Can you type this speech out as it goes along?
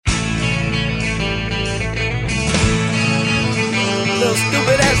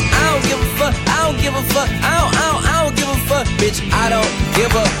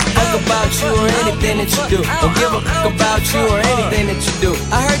about you or anything that you do. Don't give a fuck about you or anything that you do.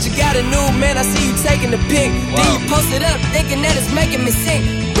 I heard you got a new man, I see you taking the pic. Then you post it up thinking that it's making me sick.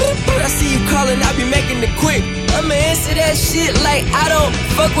 I see you calling, I be making it quick. I'ma answer that shit like I don't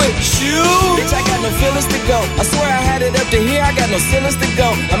fuck with you. Bitch, I got no feelings to go. I swear I had it up to here, I got no ceilings to go.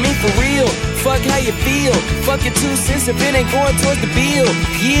 I mean for real, fuck how you feel. Fuck your 2 cents if it ain't going towards the bill.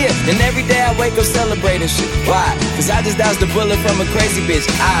 Yeah, and every day I wake up celebrating shit. Why? Cause I just dodged a bullet from a crazy bitch.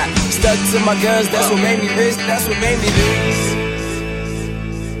 I stuck to my guns, that's what made me rich, that's what made me this.